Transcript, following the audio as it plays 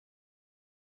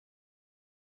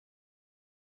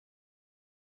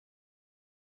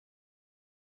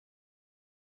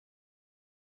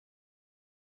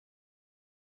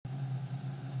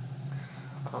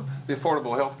The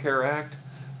Affordable Health Care Act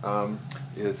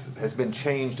has been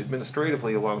changed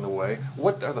administratively along the way.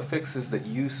 What are the fixes that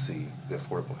you see the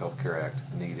Affordable Health Care Act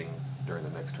needing during the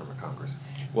next term of Congress?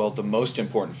 Well, the most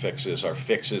important fixes are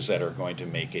fixes that are going to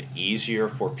make it easier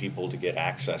for people to get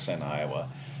access in Iowa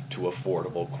to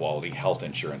affordable quality health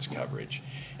insurance coverage.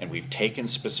 And we've taken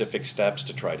specific steps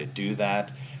to try to do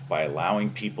that by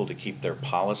allowing people to keep their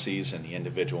policies in the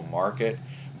individual market,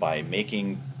 by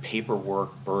making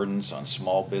paperwork burdens on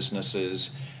small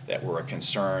businesses that were a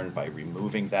concern, by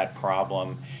removing that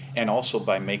problem, and also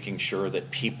by making sure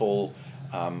that people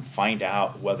find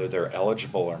out whether they're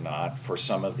eligible or not for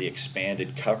some of the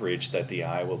expanded coverage that the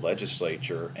Iowa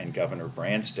legislature and Governor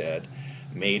Branstad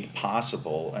made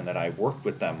possible, and that I worked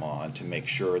with them on to make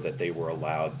sure that they were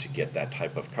allowed to get that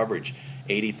type of coverage.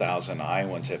 80,000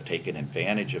 Iowans have taken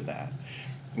advantage of that.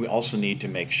 We also need to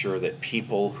make sure that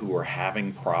people who are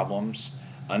having problems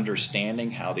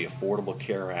understanding how the Affordable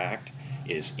Care Act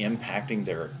is impacting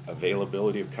their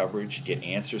availability of coverage, get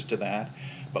answers to that.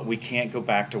 But we can't go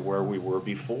back to where we were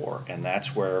before, and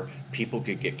that's where people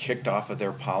could get kicked off of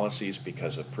their policies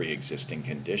because of pre-existing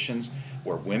conditions,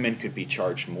 where women could be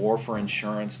charged more for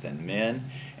insurance than men,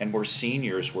 and where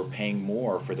seniors were paying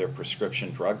more for their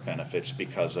prescription drug benefits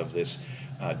because of this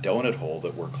donut hole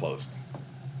that we're closing.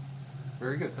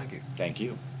 Very good, thank you. Thank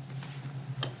you.